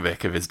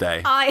Yankovic of his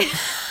day.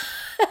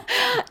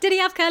 Did he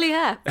have curly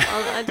hair?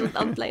 I'll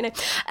let you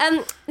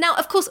know. Now,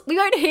 of course, we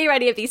won't hear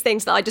any of these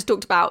things that I just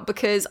talked about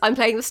because I'm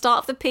playing the start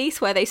of the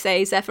piece where they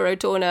say Zephyro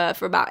Torna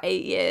for about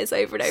 8 years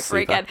over and over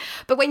again.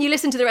 But when you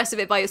listen to the rest of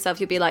it by yourself,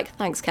 you'll be like,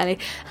 thanks, Kelly.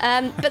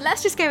 But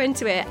let's just go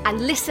into it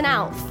and listen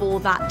out for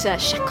that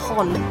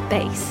chaconne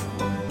bass.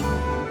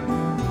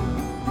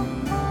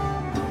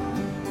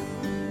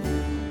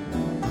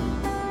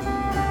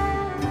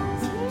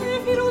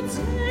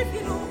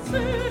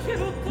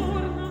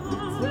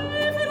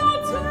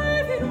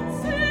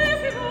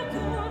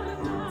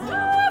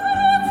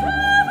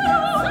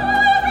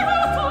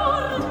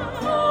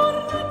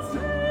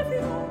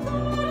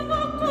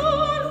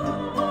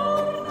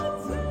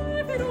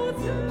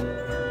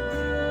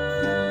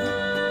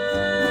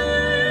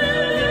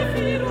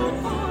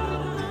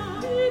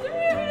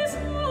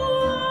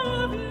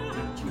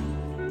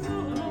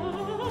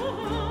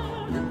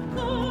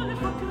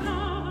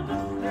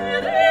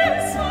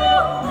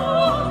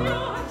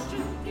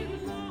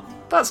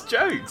 That's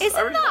jokes. Isn't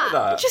I really like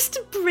that. Just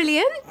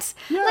brilliant?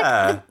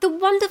 Yeah. Like, the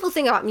wonderful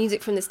thing about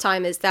music from this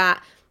time is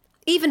that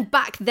even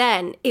back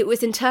then, it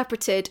was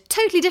interpreted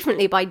totally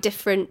differently by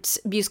different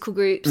musical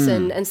groups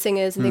and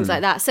singers and things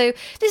like that. So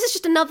this is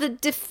just another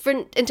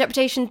different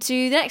interpretation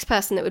to the next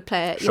person that would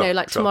play it,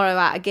 tomorrow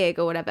at a gig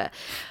or whatever.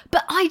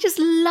 But I just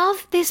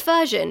love this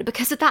version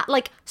because of that,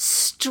 like,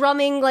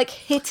 strumming, like,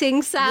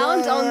 hitting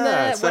sound on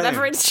the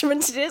whatever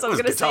instrument it is. I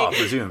was going to say. Guitar,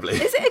 presumably.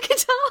 Is it a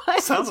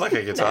guitar? Sounds like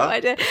a guitar. No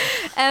idea.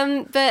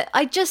 But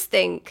I just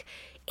think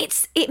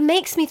it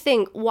makes me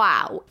think,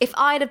 wow, if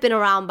I'd have been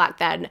around back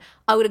then,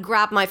 I would have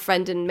grabbed my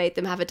friend and made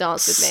them have a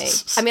dance with me.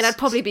 I mean, I'd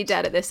probably be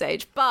dead at this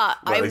age, but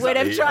I would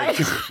have tried.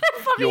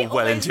 You're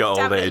well into your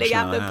old age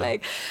now.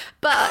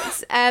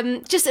 But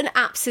just an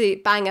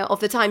absolute banger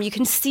of the time. You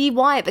can see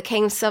why it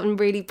became some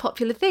really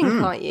popular thing,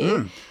 can't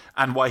you?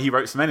 And why he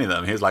wrote so many of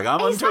them. He was like,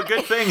 I'm onto a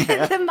good thing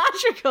here. The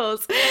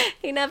madrigals.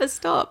 He never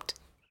stopped.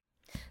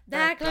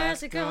 That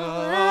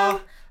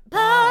Classical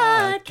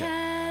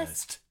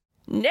Podcast.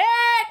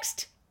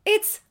 Next,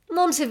 it's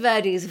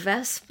Monteverdi's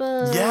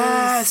Vespers.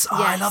 Yes,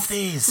 I love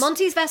these.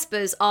 Monty's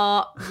Vespers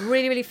are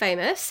really, really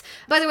famous.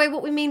 By the way,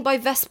 what we mean by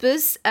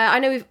Vespers, I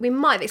know we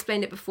might have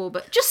explained it before,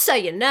 but just so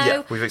you know.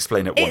 Yeah, we've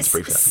explained it once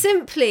briefly. It's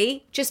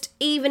simply just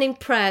evening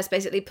prayers,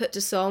 basically, put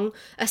to song.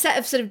 A set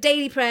of sort of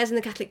daily prayers in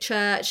the Catholic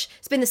Church.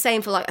 It's been the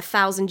same for like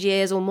 1,000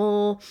 years or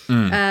more.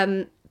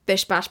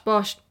 Bish, bash,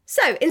 bosh.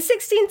 So, in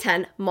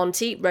 1610,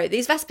 Monty wrote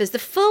these Vespers. The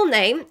full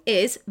name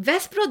is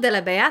Vespro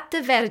della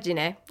Beata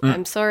Vergine.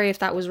 I'm sorry if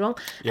that was wrong.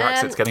 Your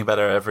accent's getting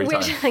better every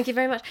time. Thank you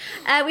very much.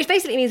 Which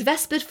basically means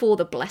Vespers for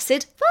the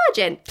Blessed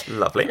Virgin.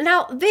 Lovely.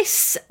 Now,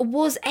 this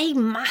was a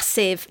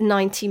massive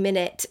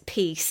 90-minute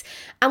piece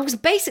and was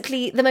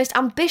basically the most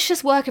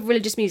ambitious work of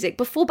religious music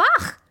before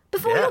Bach.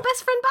 Before your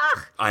best friend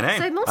Bach. I know.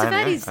 So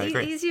Monteverdi's,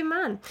 he's your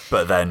man.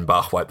 But then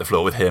Bach wiped the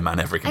floor with him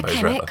and every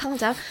composer ever. Calm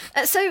down.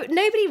 So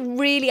nobody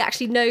really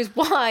actually knows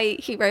why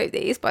he wrote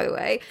these, by the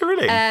way.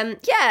 Really?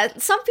 Yeah,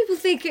 some people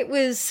think it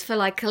was for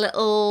like a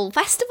little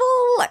festival,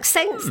 like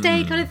Saints'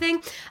 Day kind of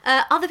thing.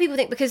 Other people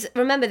think, because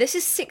remember, this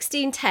is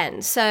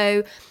 1610,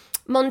 so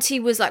Monty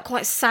was like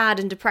quite sad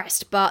and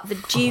depressed, but the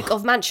Duke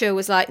of Mantua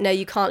was like, no,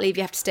 you can't leave,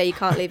 you have to stay, you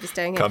can't leave, you're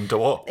staying here. Come to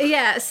war.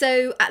 Yeah,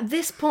 so at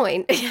this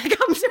point,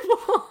 come to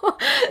war.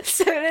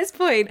 So at this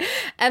point,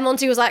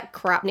 Monty was like,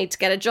 crap, need to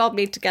get a job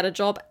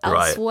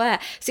elsewhere. Right.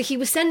 So he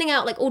was sending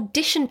out like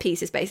audition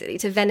pieces basically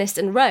to Venice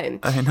and Rome.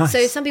 Oh, nice.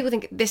 So some people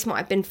think this might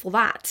have been for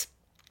that.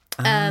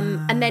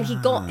 And then he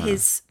got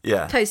his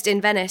post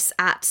in Venice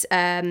at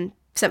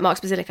St.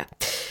 Mark's Basilica.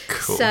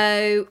 Cool.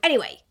 So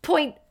anyway,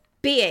 point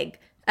being,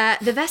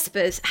 the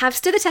Vespers have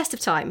stood the test of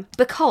time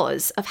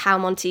because of how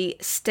Monty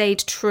stayed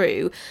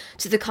true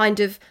to the kind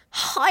of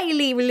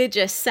highly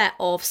religious set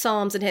of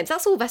psalms and hymns.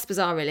 That's all Vespers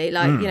are, really.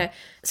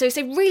 So he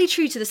stayed really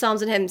true to the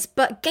psalms and hymns,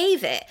 but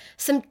gave it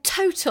some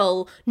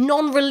total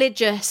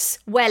non-religious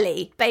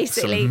welly,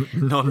 basically.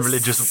 Some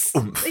non-religious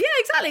oomph. Yeah,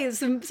 exactly.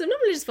 Some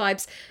non-religious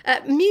vibes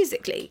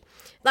musically.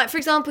 Like, for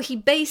example, he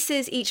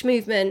bases each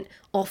movement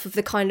off of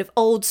the kind of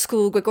old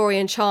school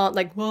Gregorian chant,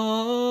 like,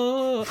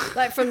 whoa,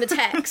 like from the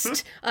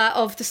text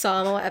of the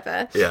psalm or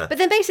whatever. Yeah. But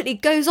then basically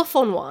goes off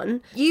on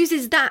one,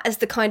 uses that as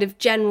the kind of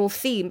general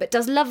theme, but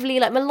does lovely,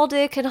 like,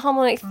 melodic and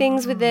harmonic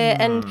things with it.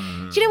 And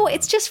do you know what?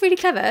 It's just really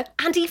clever.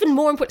 And even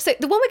more important, so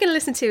the one we're going to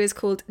listen to is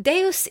called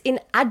Deus in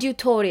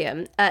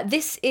Adiutorium.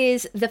 This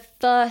is the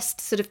first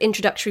sort of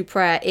introductory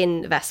prayer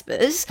in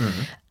Vespers.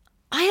 Mm-hmm.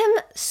 I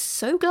am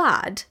so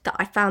glad that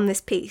I found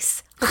this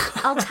piece.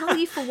 I'll tell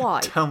you for why.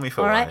 Tell me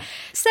for why.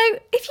 So,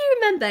 if you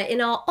remember in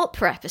our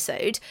opera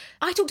episode,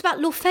 I talked about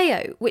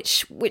L'Orfeo,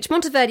 which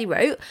Monteverdi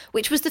wrote,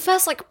 which was the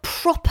first like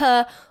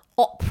proper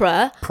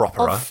opera.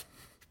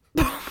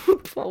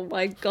 Oh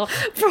my God.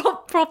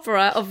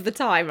 Propera of the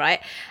time, right?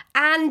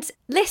 And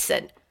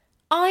listen,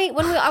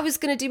 when I was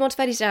going to do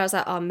Monteverdi today, I was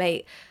like, oh,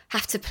 mate,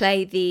 have to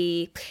play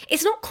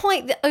it's not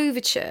quite the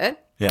overture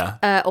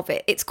of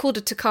it. It's called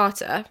a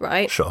toccata,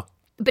 right? Sure.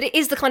 But it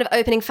is the kind of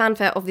opening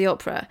fanfare of the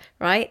opera,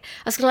 right?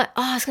 I was going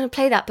to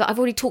play that, but I've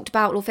already talked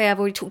about L'Orfeo, I've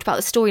already talked about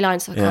the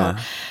storyline, so I can't.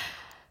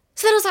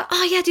 So then I was like,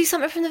 oh yeah, do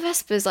something from the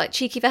Vespers, like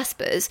cheeky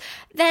Vespers.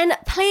 Then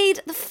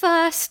played the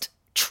first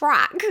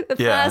track, the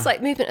first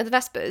like movement of the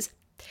Vespers.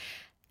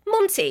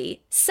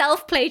 Monty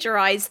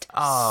self-plagiarised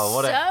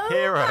what a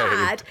hero.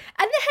 bad.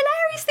 And the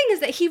hilarious thing is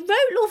that he wrote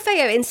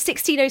L'Orfeo in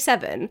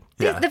 1607.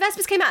 Yeah. The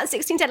Vespers came out in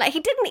 1610. Like, he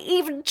didn't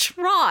even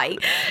try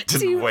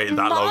to wait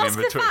that long in mask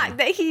the between. fact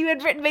that he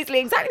had written basically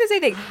exactly the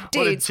same thing. Dude,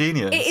 What a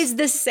genius. it is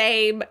the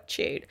same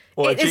tune.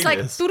 What a It's like...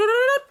 genius.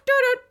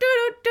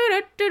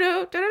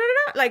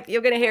 Like,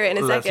 you're going to hear it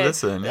in a Let's second.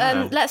 listen,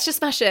 yeah. Let's just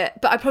smash it.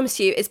 But I promise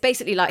you, it's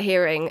basically like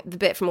hearing the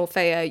bit from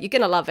Orfeo. You're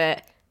going to love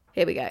it.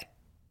 Here we go.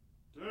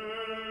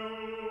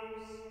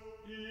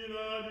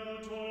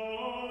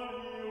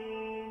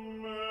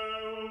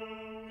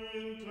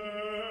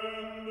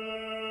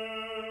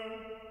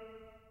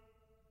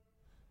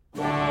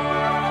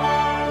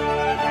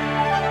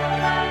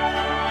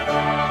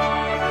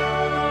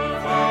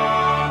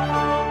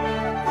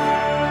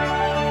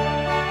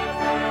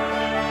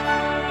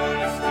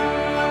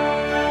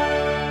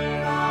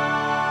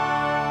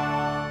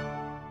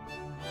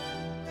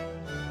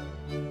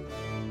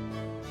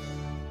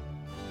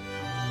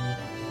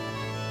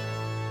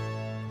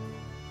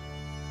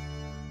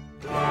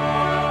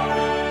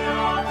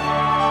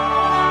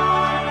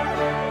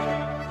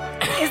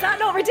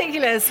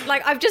 Ridiculous.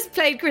 Like, I've just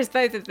played Chris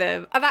both of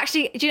them. I've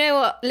actually, do you know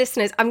what,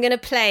 listeners, I'm going to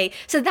play.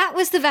 So that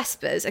was the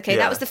Vespers, okay? Yeah.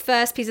 That was the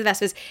first piece of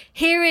Vespers.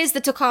 Here is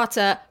the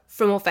toccata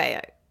from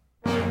Orfeo.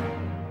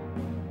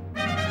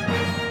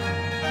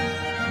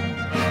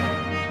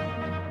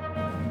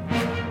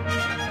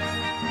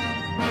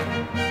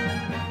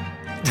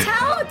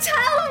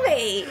 Tell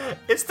me.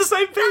 It's the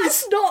same piece.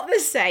 It's not the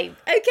same,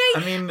 okay?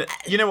 I mean,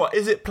 you know what?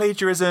 Is it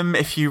plagiarism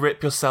if you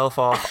rip yourself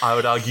off? I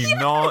would argue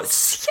not.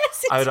 Yes,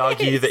 I would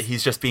argue is. that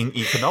he's just being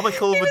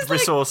economical He with was like,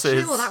 resources.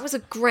 "You know what, that was a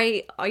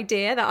great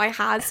idea that I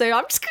had, so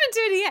I'm just going to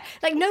do it again."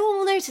 Like, no one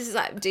will notice it's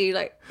like, dude,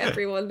 like,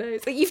 everyone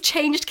knows. Like, you've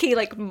changed key,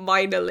 like,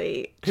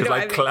 minorly. Do you He's know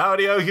like, what I mean?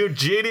 Claudio, you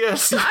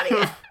genius.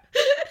 Claudio.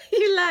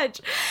 You ledge.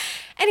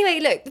 Anyway,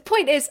 look, the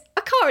point is,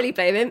 I can't really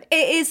blame him.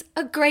 It is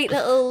a great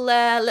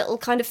little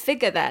kind of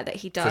figure there that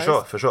he does.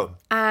 For sure.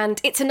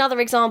 And it's another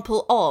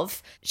example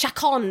of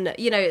chaconne,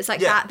 you know, it's like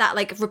Yeah. that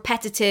like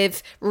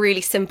repetitive,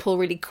 really simple,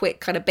 really quick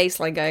kind of bass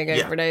line going over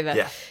Yeah, and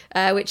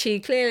over, which he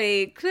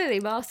clearly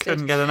mastered.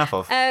 Couldn't get enough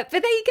of. But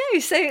there you go.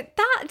 So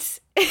that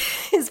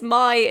is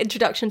my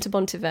introduction to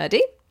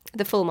Monteverdi,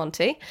 the full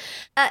Monty.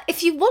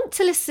 If you want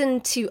to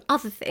listen to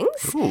other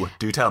things, Ooh,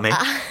 do tell me.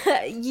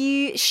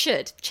 you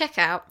should check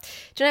out.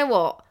 Do you know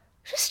what?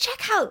 Just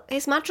check out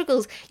his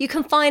madrigals. You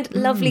can find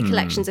lovely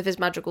collections of his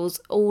madrigals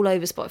all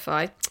over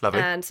Spotify.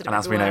 Lovely. And, sort of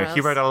as we know, everywhere he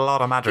else. wrote a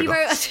lot of He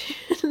madrigals.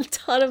 wrote a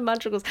ton of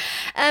madrigals.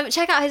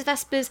 Check out his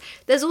Vespers.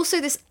 There's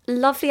also this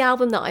lovely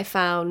album that I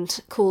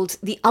found called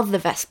The Other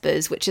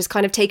Vespers, which is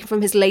kind of taken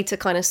from his later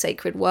kind of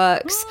sacred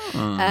works.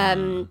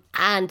 And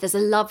there's a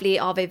lovely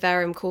Ave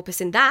Verum corpus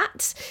in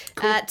that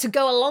to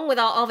go along with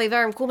our Ave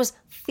Verum corpus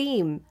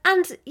theme.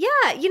 And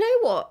yeah, you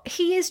know what?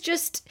 He is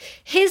just,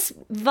 his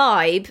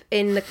vibe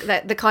in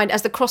the kind,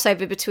 as the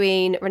crossover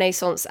between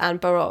Renaissance and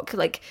Baroque,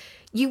 like,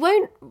 you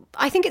won't,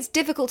 I think it's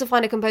difficult to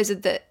find a composer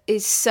that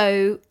is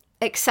so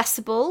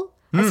accessible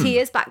as he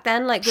is back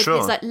then, like with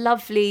his like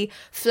lovely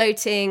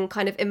floating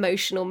kind of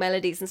emotional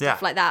melodies and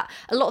stuff like that.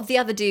 A lot of the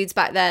other dudes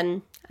back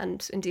then,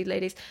 and indeed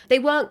ladies, they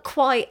weren't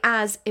quite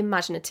as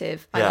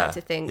imaginative, I like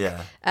to think.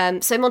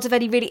 So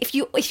Monteverdi really, if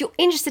you're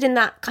interested in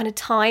that kind of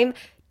time,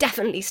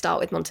 definitely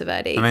start with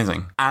Monteverdi.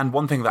 Amazing. And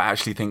one thing that I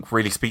actually think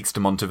really speaks to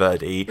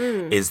Monteverdi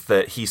is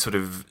that he sort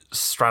of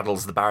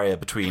straddles the barrier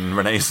between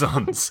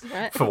Renaissance,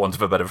 for want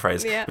of a better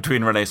phrase,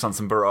 between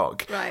Renaissance and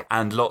Baroque. Right.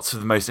 And lots of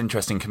the most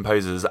interesting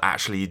composers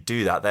actually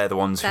do that. They're the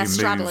ones They're who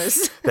straddlers.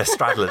 move. They're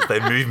straddlers.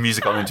 They move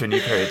music on into a new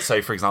period.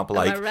 So, for example,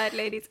 Am I like right,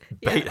 ladies?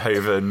 Yeah.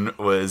 Beethoven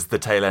was the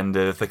tail end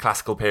of the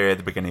classical period,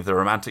 the beginning of the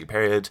romantic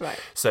period. Right.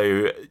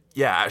 So,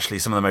 yeah, actually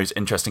some of the most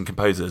interesting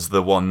composers are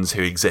the ones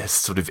who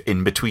exist sort of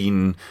in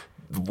between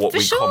what For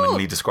we sure.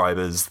 commonly describe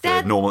as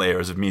the normal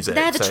eras of music.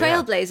 They're the So,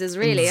 yeah. trailblazers,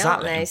 really,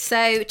 Exactly. aren't they?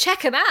 So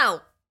check them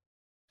out.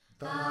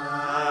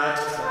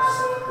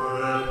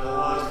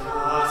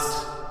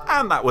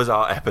 And that was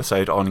our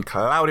episode on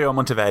Claudio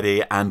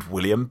Monteverdi and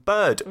William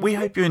Byrd. We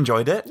hope you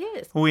enjoyed it.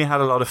 Yes. We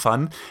had a lot of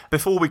fun.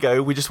 Before we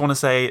go, we just want to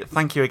say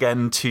thank you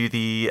again to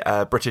the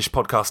British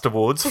Podcast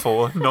Awards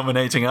for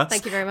nominating us.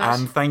 Thank you very much.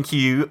 And thank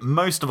you,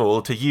 most of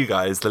all, to you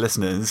guys, the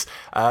listeners,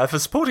 for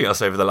supporting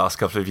us over the last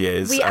couple of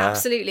years. We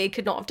absolutely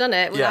could not have done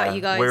it without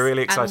you guys. We're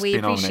really excited and we to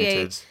be nominated.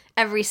 appreciate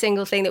every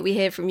single thing that we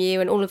hear from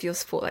you and all of your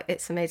support. Like,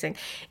 it's amazing.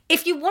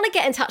 If you want to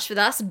get in touch with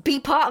us,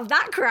 be part of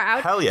that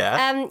crowd. Hell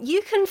yeah.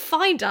 You can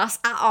find us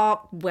at our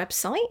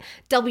website,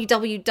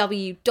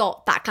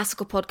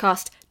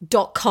 www.thatclassicalpodcast.com.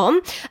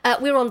 British.com.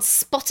 We're on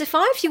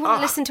Spotify if you want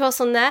to listen to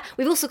us on there.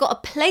 We've also got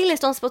a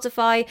playlist on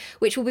Spotify,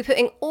 which will be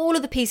putting all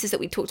of the pieces that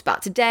we talked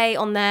about today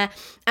on there,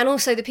 and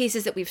also the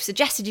pieces that we've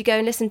suggested you go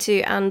and listen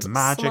to, and some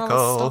other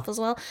stuff as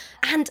well.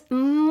 And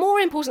more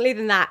importantly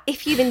than that,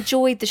 if you've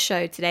enjoyed the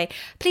show today,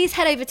 please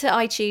head over to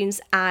iTunes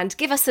and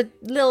give us a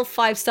little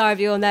 5-star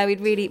review on there.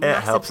 We'd really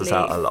massively helps us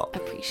out a lot.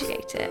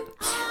 appreciate it.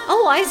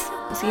 Otherwise,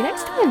 we'll see you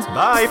next time.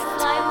 Bye.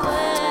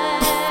 My word.